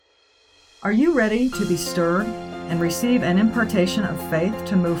Are you ready to be stirred and receive an impartation of faith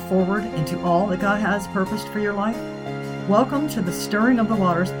to move forward into all that God has purposed for your life? Welcome to the Stirring of the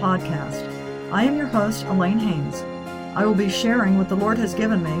Waters podcast. I am your host, Elaine Haynes. I will be sharing what the Lord has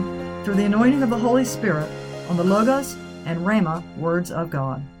given me through the anointing of the Holy Spirit on the Logos and Rhema words of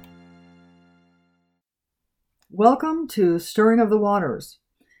God. Welcome to Stirring of the Waters.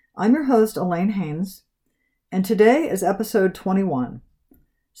 I'm your host, Elaine Haynes, and today is episode 21.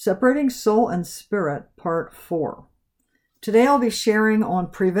 Separating Soul and Spirit, Part 4. Today I'll be sharing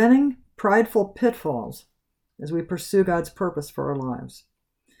on preventing prideful pitfalls as we pursue God's purpose for our lives.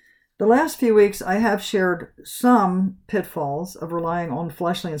 The last few weeks I have shared some pitfalls of relying on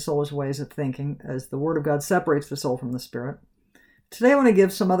fleshly and soulish ways of thinking as the Word of God separates the soul from the spirit. Today I want to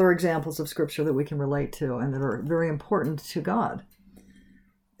give some other examples of Scripture that we can relate to and that are very important to God.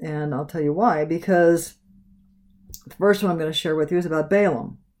 And I'll tell you why, because the first one I'm going to share with you is about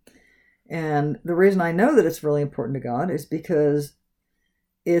Balaam. And the reason I know that it's really important to God is because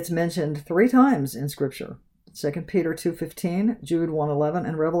it's mentioned 3 times in Scripture. 2 Peter 2:15, Jude 1:11,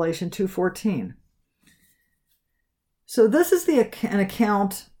 and Revelation 2:14. So this is an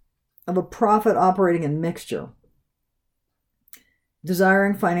account of a prophet operating in mixture,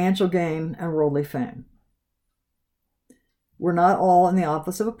 desiring financial gain and worldly fame. We're not all in the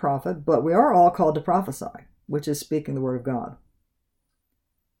office of a prophet, but we are all called to prophesy, which is speaking the word of God.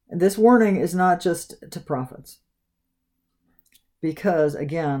 And this warning is not just to prophets, because,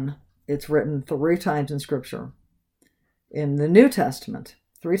 again, it's written 3 times in Scripture. In the New Testament,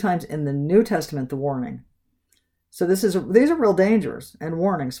 3 times in the New Testament, the warning. So these are real dangers and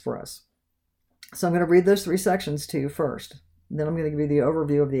warnings for us. So I'm going to read those 3 sections to you first. Then I'm going to give you the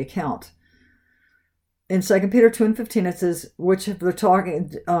overview of the account. In 2 Peter 2:15, it says,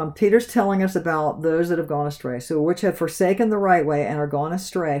 Peter's telling us about those that have gone astray. So which have forsaken the right way and are gone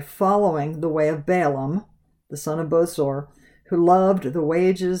astray, following the way of Balaam, the son of Bosor, who loved the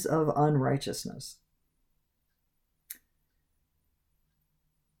wages of unrighteousness.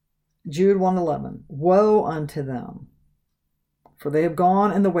 Jude 1:11, Woe unto them, for they have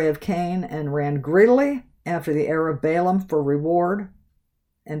gone in the way of Cain and ran greedily after the error of Balaam for reward,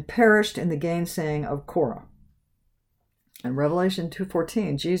 and perished in the gainsaying of Korah. In Revelation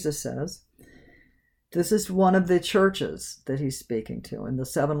 2:14, Jesus says, this is one of the churches that he's speaking to in the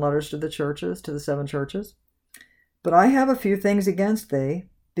 7 letters to the 7 churches. But I have a few things against thee,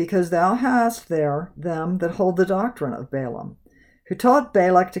 because thou hast there them that hold the doctrine of Balaam, who taught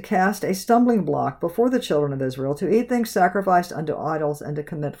Balak to cast a stumbling block before the children of Israel, to eat things sacrificed unto idols, and to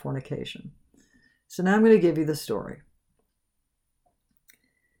commit fornication. So now I'm going to give you the story.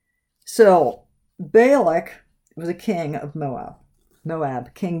 So, Balak was a king of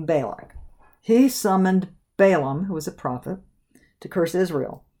Moab, King Balak. He summoned Balaam, who was a prophet, to curse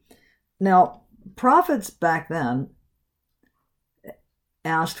Israel. Now, prophets back then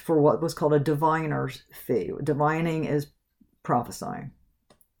asked for what was called a diviner's fee. Divining is prophesying,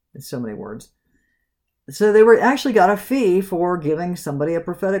 in so many words. So they actually got a fee for giving somebody a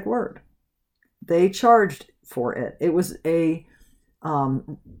prophetic word. They charged for it. It was a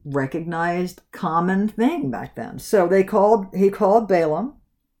recognized common thing back then. So he called Balaam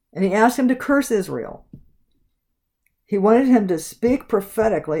and he asked him to curse Israel. He wanted him to speak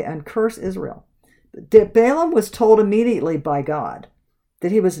prophetically and curse Israel. Balaam was told immediately by God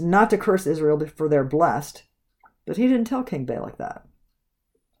that he was not to curse Israel for they're blessed, but he didn't tell King Balak that.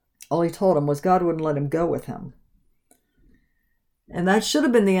 All he told him was God wouldn't let him go with him. And that should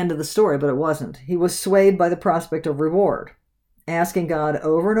have been the end of the story, but it wasn't. He was swayed by the prospect of reward, asking God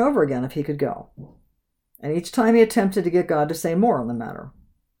over and over again if he could go. And each time he attempted to get God to say more on the matter.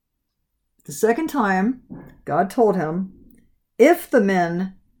 The second time, God told him, if the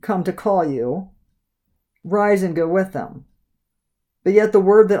men come to call you, rise and go with them. But yet the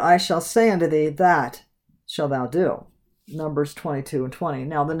word that I shall say unto thee, that shall thou do. Numbers 22 and 20.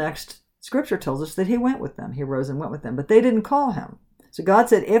 Now the next Scripture tells us that he went with them. He rose and went with them, but they didn't call him. So God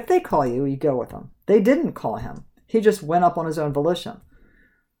said, if they call you, you go with them. They didn't call him. He just went up on his own volition.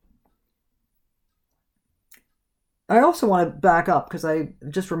 I also want to back up because I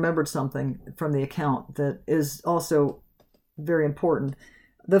just remembered something from the account that is also very important.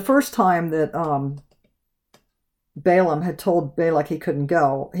 The first time that Balaam had told Balak he couldn't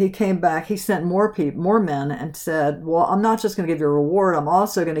go, he came back, he sent more men and said, well, I'm not just going to give you a reward, I'm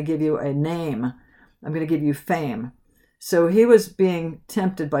also going to give you a name. I'm going to give you fame. So he was being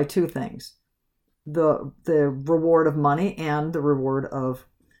tempted by 2 things. The reward of money and the reward of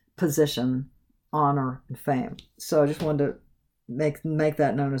position, honor, and fame. So I just wanted to make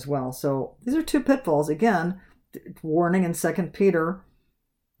that known as well. So these are 2 pitfalls. Again, warning in 2 Peter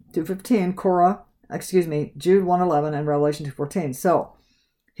 2:15, Jude 1:11, and Revelation 2:14. So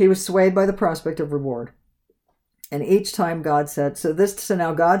he was swayed by the prospect of reward. And each time God said, so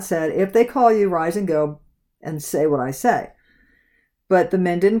now God said, if they call you, rise and go and say what I say. But the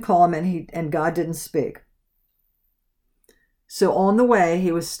men didn't call him, and God didn't speak. So on the way,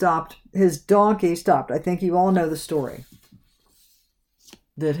 he was stopped. His donkey stopped. I think you all know the story.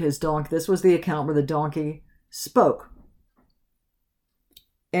 This was the account where the donkey spoke.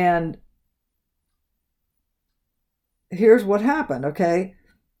 And here's what happened, okay?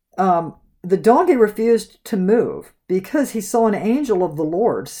 The donkey refused to move because he saw an angel of the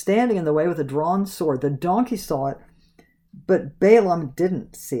Lord standing in the way with a drawn sword. The donkey saw it, but Balaam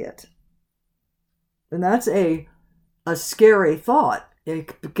didn't see it. And that's a scary thought.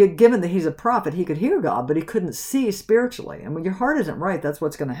 Given that he's a prophet, he could hear God, but he couldn't see spiritually. And when your heart isn't right, that's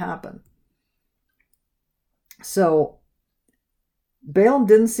what's going to happen. So Balaam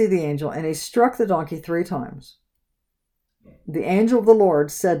didn't see the angel, and he struck the donkey 3 times. The angel of the Lord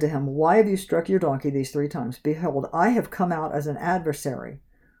said to him, why have you struck your donkey these 3 times? Behold, I have come out as an adversary,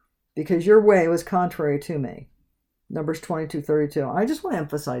 because your way was contrary to me. Numbers 22:32. I just want to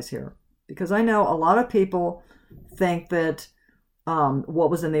emphasize here, because I know a lot of people think that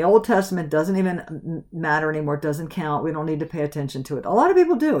what was in the Old Testament doesn't even matter anymore, doesn't count, we don't need to pay attention to it. A lot of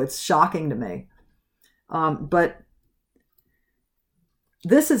people do. It's shocking to me. But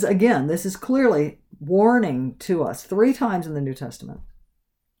this is clearly warning to us 3 times in the New Testament.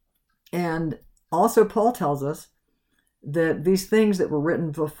 And also Paul tells us that these things that were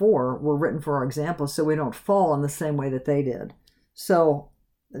written before were written for our example, so we don't fall in the same way that they did. So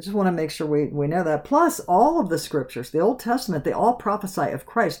I just want to make sure we know that. Plus, all of the scriptures, the Old Testament, they all prophesy of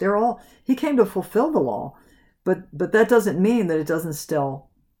Christ. He came to fulfill the law, but that doesn't mean that it doesn't still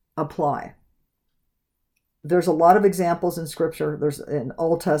apply. There's a lot of examples in scripture, there's in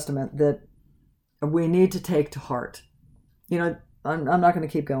Old Testament, that we need to take to heart. I'm not going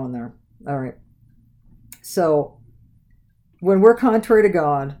to keep going there. All right. So when we're contrary to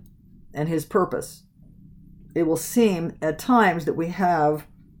God and his purpose, it will seem at times that we have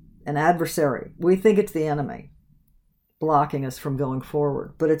an adversary. We think it's the enemy blocking us from going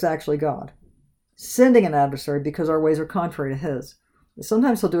forward, but it's actually God sending an adversary because our ways are contrary to his.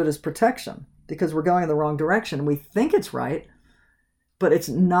 Sometimes he'll do it as protection because we're going in the wrong direction. We think it's right, but it's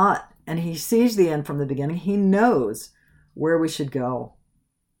not. And he sees the end from the beginning. He knows where we should go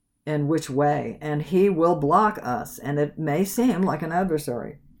and which way, and he will block us. And it may seem like an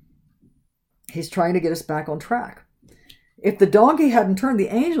adversary. He's trying to get us back on track. If the donkey hadn't turned, the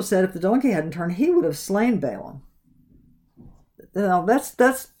angel said if the donkey hadn't turned, he would have slain Balaam. Now, that's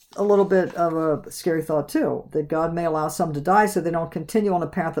a little bit of a scary thought too, that God may allow some to die so they don't continue on a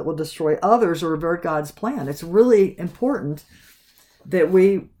path that will destroy others or revert God's plan. It's really important that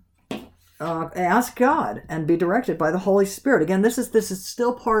we ask God and be directed by the Holy Spirit. Again, this is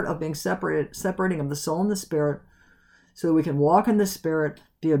still part of being separating of the soul and the spirit, so that we can walk in the Spirit,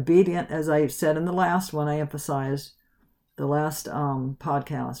 be obedient, as I said in the last one. I emphasized the last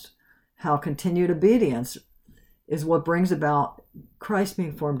podcast how continued obedience is what brings about Christ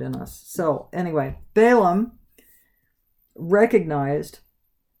being formed in us. So anyway, Balaam recognized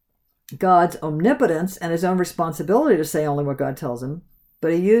God's omnipotence and his own responsibility to say only what God tells him,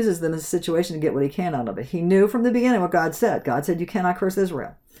 but he uses them as a situation to get what he can out of it. He knew from the beginning what God said. God said, you cannot curse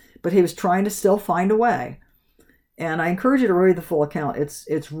Israel. But he was trying to still find a way. And I encourage you to read the full account.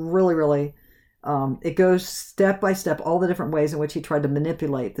 It's really, really, it goes step by step, all the different ways in which he tried to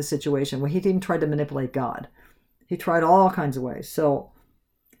manipulate the situation. Well, he even tried to manipulate God. He tried all kinds of ways. So,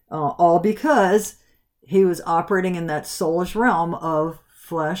 all because he was operating in that soulish realm of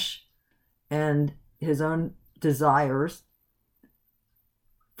flesh and his own desires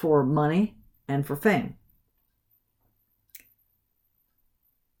for money and for fame.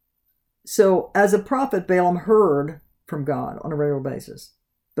 So as a prophet, Balaam heard from God on a regular basis.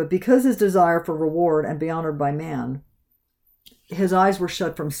 But because his desire for reward and be honored by man, his eyes were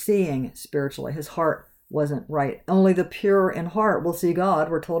shut from seeing spiritually. His heart wasn't right. Only the pure in heart will see God,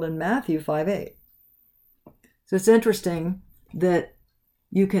 we're told in Matthew 5:8. So it's interesting that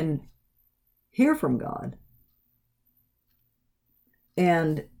you can hear from God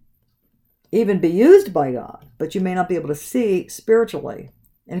and even be used by God, but you may not be able to see spiritually.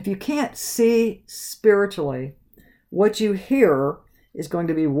 And if you can't see spiritually, what you hear is going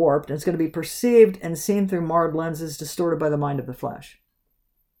to be warped. And it's going to be perceived and seen through marred lenses distorted by the mind of the flesh.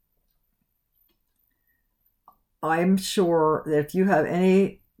 I'm sure that if you have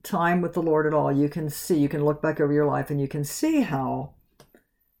any time with the Lord at all, you can look back over your life and you can see how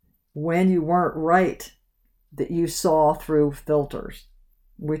when you weren't right, that you saw through filters.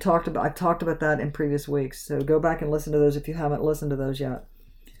 I've talked about that in previous weeks. So go back and listen to those if you haven't listened to those yet.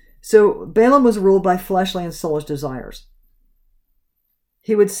 So Balaam was ruled by fleshly and soulish desires.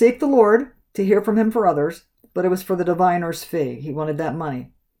 He would seek the Lord to hear from him for others, but it was for the diviner's fee. He wanted that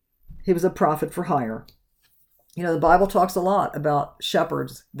money. He was a prophet for hire. You know, the Bible talks a lot about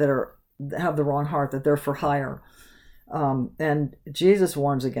shepherds that have the wrong heart, that they're for hire. And Jesus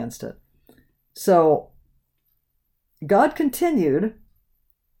warns against it. So God continued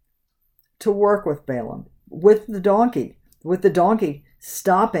to work with Balaam, with the donkey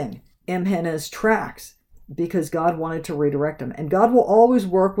stopping him in his tracks, because God wanted to redirect him. And God will always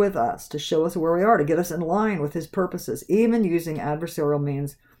work with us to show us where we are, to get us in line with his purposes, even using adversarial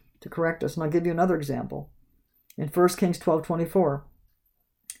means to correct us. And I'll give you another example. In 1 Kings 12:24,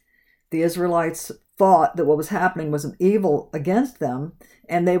 the Israelites thought that what was happening was an evil against them,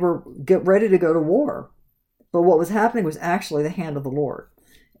 and they were ready to go to war. But what was happening was actually the hand of the Lord.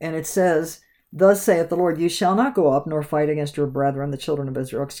 And it says, "Thus saith the Lord, you shall not go up nor fight against your brethren, the children of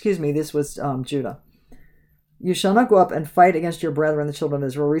Israel." Excuse me, this was Judah. "You shall not go up and fight against your brethren, the children of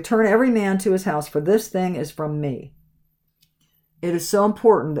Israel. Return every man to his house, for this thing is from me." It is so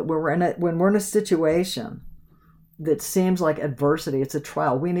important that when we're in a situation that seems like adversity, it's a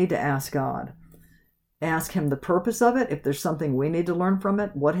trial, we need to ask God. Ask him the purpose of it, if there's something we need to learn from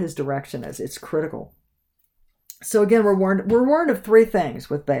it, what his direction is. It's critical. So again, we're warned of three things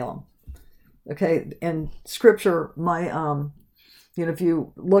with Balaam. Okay, in Scripture, if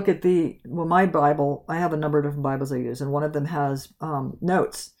you look at my Bible, I have a number of different Bibles I use, and one of them has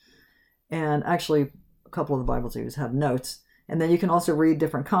notes. And actually, a couple of the Bibles I use have notes. And then you can also read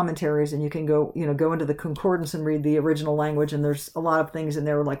different commentaries, and you can go into the concordance and read the original language. And there's a lot of things in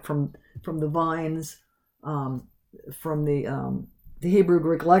there, like from the Vines, from the Hebrew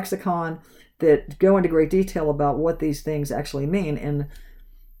Greek lexicon, that go into great detail about what these things actually mean.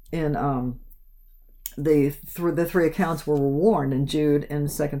 In the three accounts where we're warned in Jude, in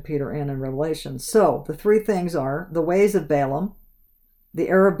 2 Peter, and in Revelation. So the three things are the ways of Balaam, the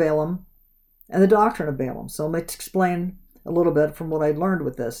error of Balaam, and the doctrine of Balaam. So let me explain a little bit from what I learned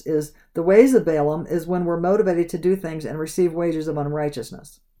with this. Is the ways of Balaam is when we're motivated to do things and receive wages of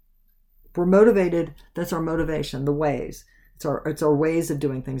unrighteousness. If we're motivated, that's our motivation, the ways. It's our ways of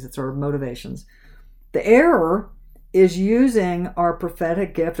doing things. It's our motivations. The error is using our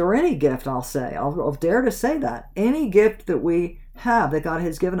prophetic gift, or any gift, I'll dare to say that. Any gift that we have, that God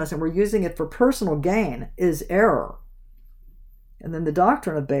has given us, and we're using it for personal gain, is error. And then the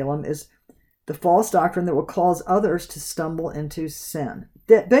doctrine of Balaam is the false doctrine that will cause others to stumble into sin.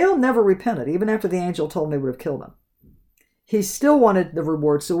 Balaam never repented, even after the angel told him he would have killed him. He still wanted the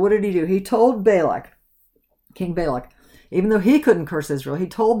reward. So what did he do? He told King Balak, even though he couldn't curse Israel, he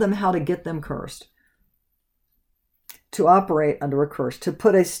told them how to get them cursed. To operate under a curse, to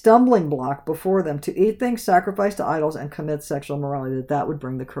put a stumbling block before them, to eat things sacrificed to idols and commit sexual immorality, that would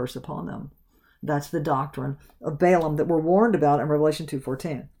bring the curse upon them. That's the doctrine of Balaam that we're warned about in Revelation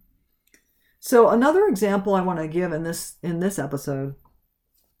 2:14. So another example I want to give in this episode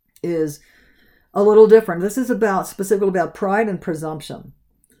is a little different. This is specifically about pride and presumption.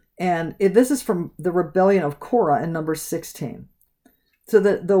 And this is from the rebellion of Korah in Numbers 16. So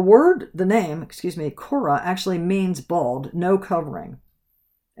the name, Korah, actually means bald, no covering,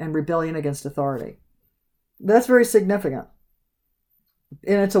 and rebellion against authority. That's very significant.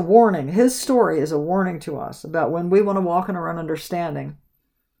 And it's a warning. His story is a warning to us about when we want to walk in our own understanding,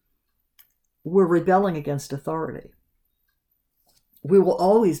 we're rebelling against authority. We will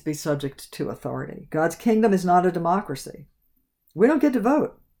always be subject to authority. God's kingdom is not a democracy. We don't get to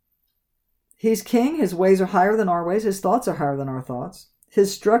vote. He's king. His ways are higher than our ways. His thoughts are higher than our thoughts.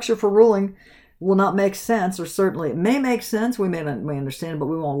 His structure for ruling will not make sense, or certainly it may make sense. We may understand it, but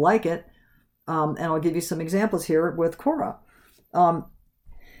we won't like it. And I'll give you some examples here with Korah.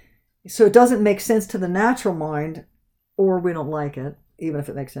 So it doesn't make sense to the natural mind, or we don't like it, even if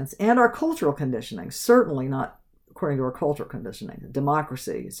it makes sense. And our cultural conditioning, certainly not according to our cultural conditioning.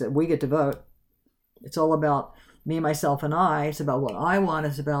 Democracy is that we get to vote. It's all about me, myself, and I. It's about what I want.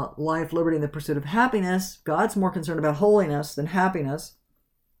 It's about life, liberty, and the pursuit of happiness. God's more concerned about holiness than happiness.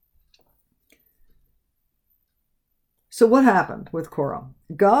 So what happened with Korah?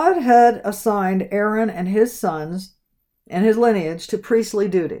 God had assigned Aaron and his sons and his lineage to priestly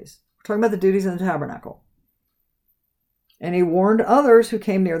duties. We're talking about the duties in the tabernacle. And he warned others who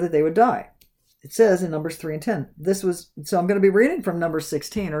came near that they would die. It says in Numbers 3 and 10. So I'm going to be reading from Numbers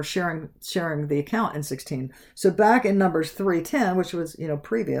 16, or sharing the account in 16. So back in Numbers 3:10, which was,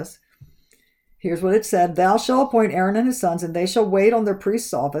 previous, here's what it said. Thou shalt appoint Aaron and his sons, and they shall wait on their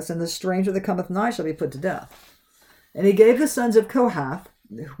priest's office, and the stranger that cometh nigh shall be put to death. And he gave the sons of Kohath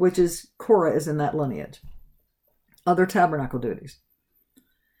which is Korah is in that lineage. Other tabernacle duties.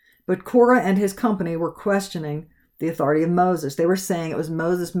 But Korah and his company were questioning the authority of Moses. They were saying it was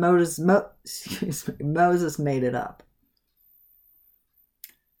Moses made it up.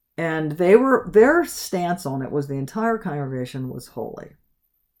 And their stance on it was the entire congregation was holy.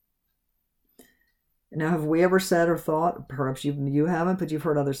 Now, have we ever said or thought, perhaps you haven't, but you've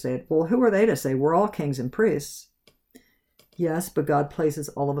heard others say it, well, who are they to say we're all kings and priests? Yes, but God places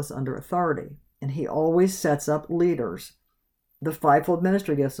all of us under authority, and he always sets up leaders, the fivefold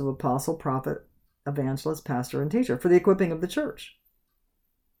ministry gifts of apostle, prophet, evangelist, pastor, and teacher for the equipping of the church.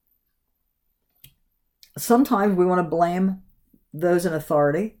 Sometimes we want to blame those in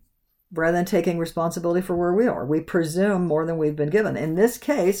authority rather than taking responsibility for where we are. We presume more than we've been given. In this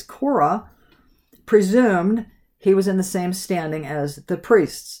case, Korah presumed he was in the same standing as the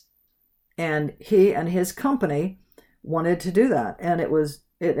priests, and he and his company wanted to do that, and it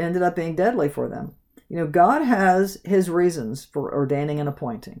ended up being deadly for them. God has his reasons for ordaining and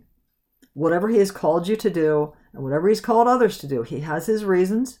appointing. Whatever he has called you to do, and whatever he's called others to do, he has his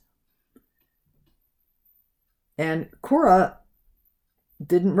reasons. And Korah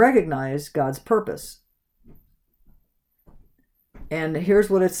didn't recognize God's purpose. And here's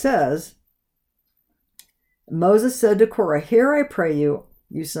what it says. Moses said to Korah, "Hear, I pray you,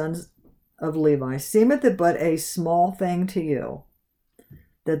 you sons of Levi, seemeth it but a small thing to you,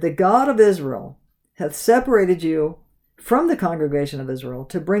 that the God of Israel hath separated you from the congregation of Israel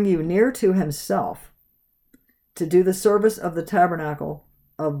to bring you near to himself, to do the service of the tabernacle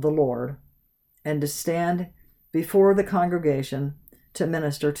of the Lord, and to stand before the congregation to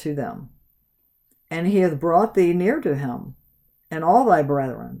minister to them. And he hath brought thee near to him, and all thy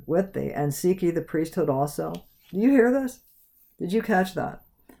brethren with thee, and seek ye the priesthood also." Do you hear this? Did you catch that?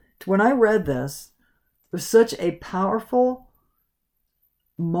 When I read this, it was such a powerful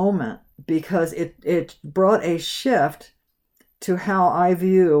moment because it brought a shift to how I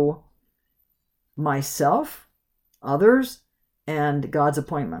view myself, others, and God's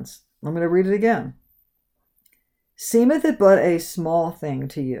appointments. I'm going to read it again. "Seemeth it but a small thing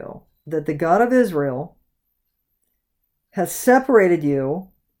to you, that the God of Israel hath separated you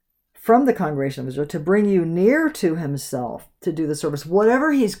from the congregation of Israel to bring you near to himself to do the service."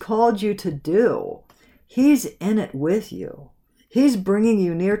 Whatever he's called you to do, he's in it with you. He's bringing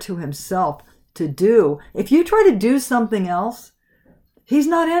you near to himself to do. If you try to do something else, he's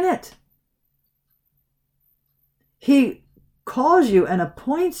not in it. He calls you and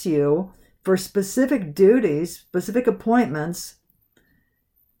appoints you for specific duties, specific appointments,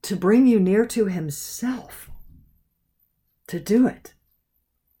 to bring you near to himself to do it.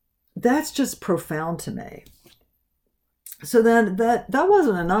 That's just profound to me. So then that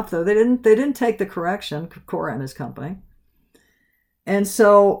wasn't enough, though. They didn't take the correction, Korah and his company. And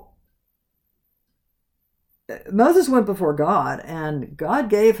so Moses went before God, and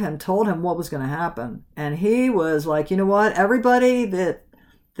God told him what was going to happen. And he was like, you know what? Everybody that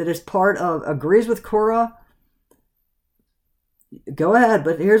is agrees with Korah, go ahead.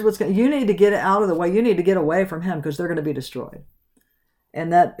 But here's you need to get out of the way. You need to get away from him because they're going to be destroyed.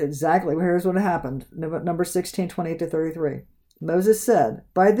 And here's what happened. Number 16, 28-33. Moses said,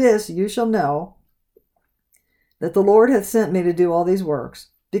 "By this you shall know that the Lord hath sent me to do all these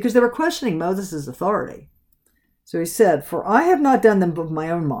works," because they were questioning Moses' authority. So he said, "For I have not done them of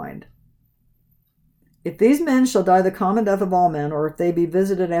my own mind. If these men shall die the common death of all men, or if they be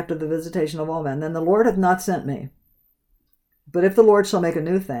visited after the visitation of all men, then the Lord hath not sent me. But if the Lord shall make a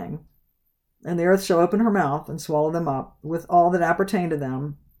new thing, and the earth shall open her mouth and swallow them up with all that appertain to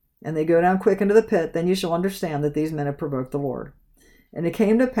them, and they go down quick into the pit, then you shall understand that these men have provoked the Lord." And it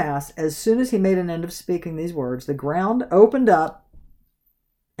came to pass, as soon as he made an end of speaking these words, the ground opened up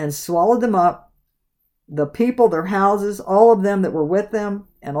and swallowed them up, the people, their houses, all of them that were with them,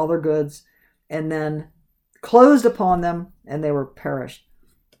 and all their goods, and then closed upon them, and they were perished.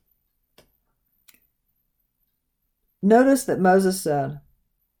 Notice that Moses said,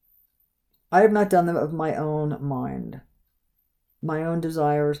 "I have not done them of my own mind, my own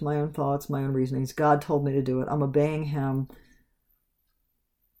desires, my own thoughts, my own reasonings. God told me to do it. I'm obeying him.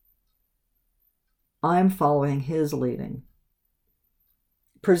 I'm following his leading."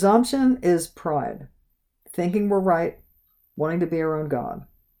 Presumption is pride, thinking we're right, wanting to be our own God.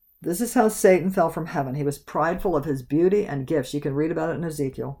 This is how Satan fell from heaven. He was prideful of his beauty and gifts. You can read about it in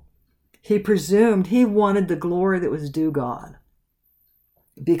Ezekiel. He presumed he wanted the glory that was due God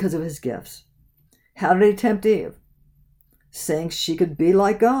because of his gifts. How did he tempt Eve? Saying she could be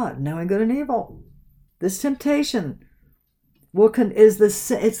like God, knowing good and evil. This temptation it's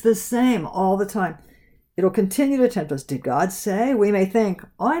the same all the time. It'll continue to tempt us. Did God say? We may think,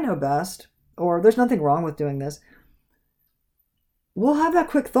 I know best, or there's nothing wrong with doing this. We'll have that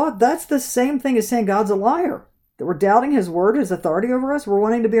quick thought. That's the same thing as saying God's a liar. That we're doubting his word, his authority over us. We're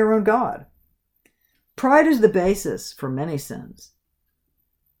wanting to be our own God. Pride is the basis for many sins.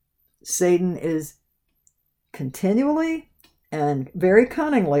 Satan is continually and very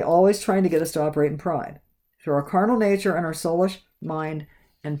cunningly always trying to get us to operate in pride. Through our carnal nature and our soulish mind,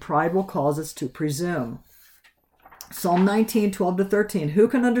 and pride will cause us to presume. Psalm 19, 12-13. Who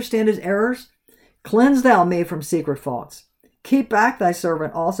can understand his errors? Cleanse thou me from secret faults. Keep back thy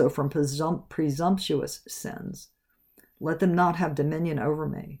servant also from presumptuous sins. Let them not have dominion over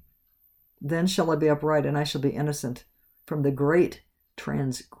me. Then shall I be upright, and I shall be innocent from the great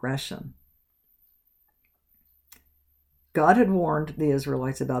transgression. God had warned the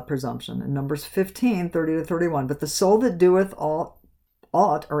Israelites about presumption in Numbers 15, 30-31. But the soul that doeth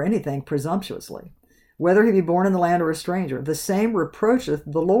aught or anything presumptuously, whether he be born in the land or a stranger, the same reproacheth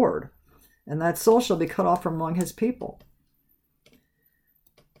the Lord, and that soul shall be cut off from among his people.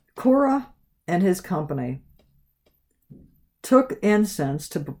 Korah and his company took incense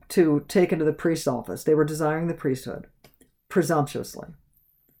to take into the priest's office. They were desiring the priesthood presumptuously.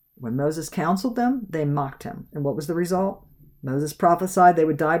 When Moses counseled them, they mocked him. And what was the result? Moses prophesied they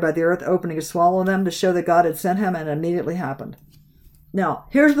would die by the earth opening to swallow them to show that God had sent him, and it immediately happened. Now,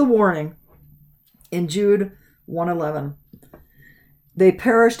 here's the warning in Jude 1:11. They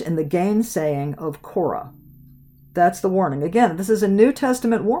perished in the gainsaying of Korah. That's the warning. Again, this is a New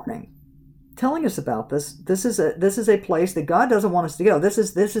Testament warning telling us about this. This is a place that God doesn't want us to go. This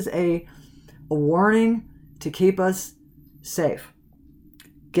is a warning to keep us safe.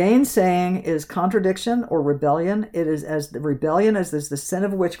 Gainsaying is contradiction or rebellion. It is as the rebellion as the sin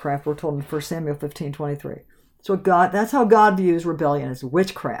of witchcraft, we're told in 1 Samuel 15:23. So that's how God views rebellion, as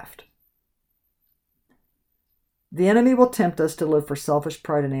witchcraft. The enemy will tempt us to live for selfish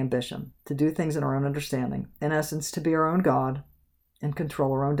pride and ambition, to do things in our own understanding, in essence, to be our own God and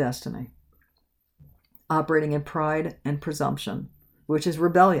control our own destiny, operating in pride and presumption, which is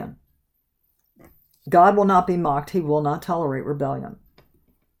rebellion. God will not be mocked. He will not tolerate rebellion.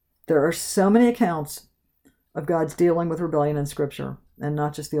 There are so many accounts of God's dealing with rebellion in Scripture, and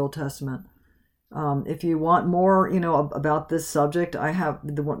not just the Old Testament. If you want more, about this subject, I have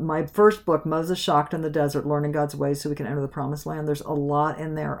my first book, Moses Shocked in the Desert, Learning God's Ways so we can enter the Promised Land. There's a lot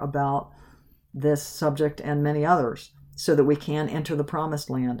in there about this subject and many others so that we can enter the Promised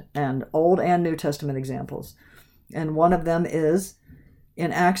Land, and Old and New Testament examples. And one of them is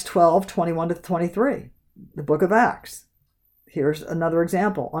in Acts 12, 21-23, the book of Acts. Here's another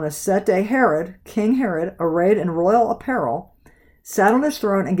example. On a set day, King Herod, arrayed in royal apparel, sat on his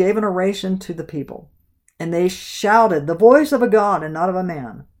throne and gave an oration to the people. And they shouted, the voice of a God and not of a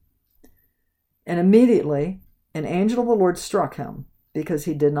man. And immediately an angel of the Lord struck him because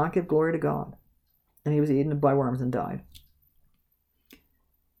he did not give glory to God. And he was eaten by worms and died.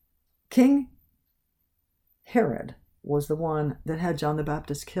 King Herod was the one that had John the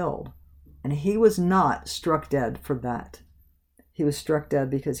Baptist killed. And he was not struck dead for that. He was struck dead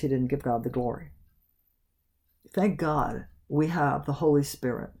because he didn't give God the glory. Thank God we have the Holy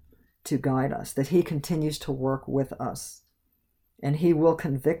Spirit to guide us, that he continues to work with us, and he will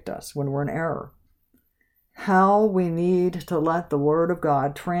convict us when we're in error. How we need to let the Word of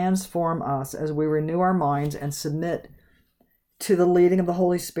God transform us as we renew our minds and submit to the leading of the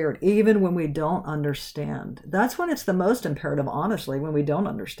Holy Spirit, even when we don't understand. That's when it's the most imperative, honestly, when we don't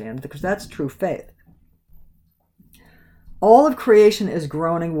understand, because that's true faith. All of creation is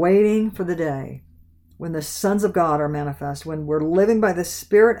groaning, waiting for the day when the sons of God are manifest, when we're living by the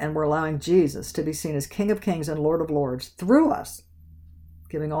Spirit and we're allowing Jesus to be seen as King of Kings and Lord of Lords through us,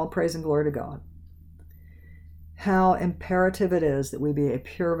 giving all praise and glory to God. How imperative it is that we be a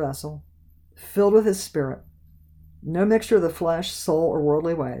pure vessel, filled with His Spirit, no mixture of the flesh, soul, or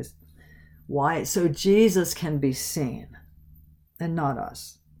worldly ways. Why? So Jesus can be seen and not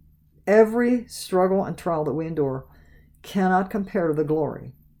us. Every struggle and trial that we endure cannot compare to the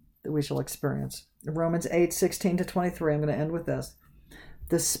glory that we shall experience. In Romans 8, 16-23, I'm going to end with this.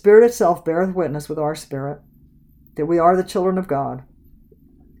 The Spirit itself beareth witness with our spirit that we are the children of God.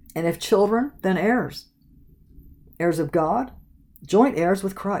 And if children, then heirs. Heirs of God, joint heirs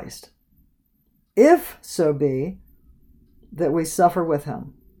with Christ. If so be that we suffer with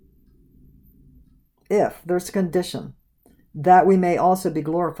him. If, there's a condition, that we may also be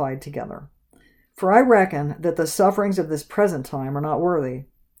glorified together. For I reckon that the sufferings of this present time are not worthy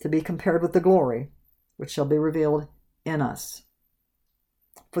to be compared with the glory which shall be revealed in us.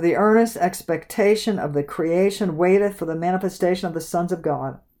 For the earnest expectation of the creation waiteth for the manifestation of the sons of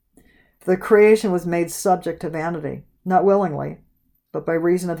God. The creation was made subject to vanity, not willingly, but by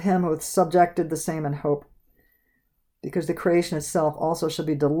reason of him who hath subjected the same in hope. Because the creation itself also shall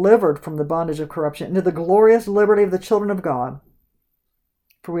be delivered from the bondage of corruption into the glorious liberty of the children of God.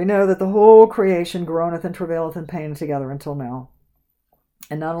 For we know that the whole creation groaneth and travaileth in pain together until now.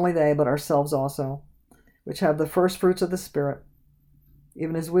 And not only they, but ourselves also, which have the first fruits of the Spirit,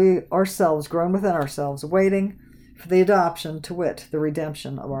 even as we ourselves groan within ourselves, waiting for the adoption, to wit, the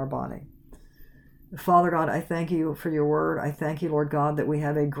redemption of our body. Father God, I thank you for your word. I thank you, Lord God, that we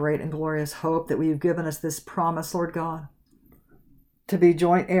have a great and glorious hope, that you've given us this promise, Lord God, to be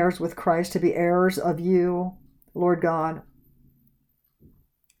joint heirs with Christ, to be heirs of you, Lord God.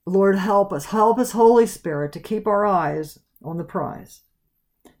 Lord, help us, Holy Spirit, to keep our eyes on the prize,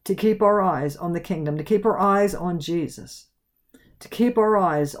 to keep our eyes on the kingdom, to keep our eyes on Jesus, to keep our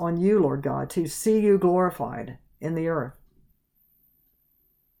eyes on you, Lord God, to see you glorified in the earth.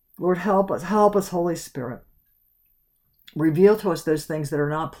 Lord, help us, Holy Spirit. Reveal to us those things that are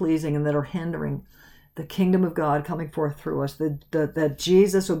not pleasing and that are hindering the kingdom of God coming forth through us, that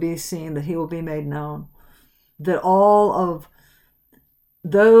Jesus will be seen, that he will be made known, that all of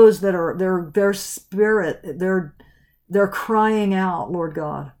those that are, their spirit, they're crying out, Lord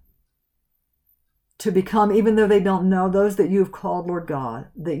God, to become, even though they don't know, those that you've called, Lord God,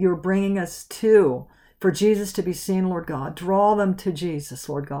 that you're bringing us to, for Jesus to be seen, Lord God. Draw them to Jesus,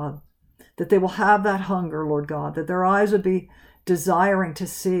 Lord God, that they will have that hunger, Lord God, that their eyes would be desiring to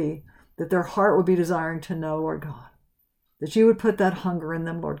see, that their heart would be desiring to know, Lord God, that you would put that hunger in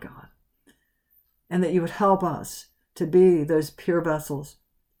them, Lord God, and that you would help us to be those pure vessels,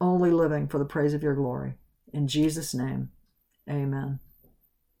 only living for the praise of your glory. In Jesus' name, amen.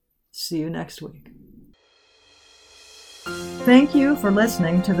 See you next week. Thank you for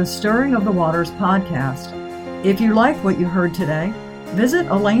listening to the Stirring of the Waters podcast. If you liked what you heard today, visit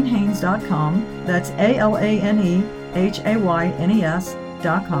ElaineHaynes.com, that's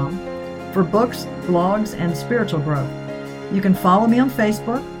ALANEHAYNES.com, for books, blogs, and spiritual growth. You can follow me on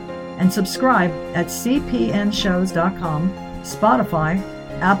Facebook and subscribe at cpnshows.com, Spotify,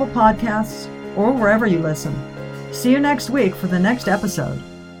 Apple Podcasts, or wherever you listen. See you next week for the next episode.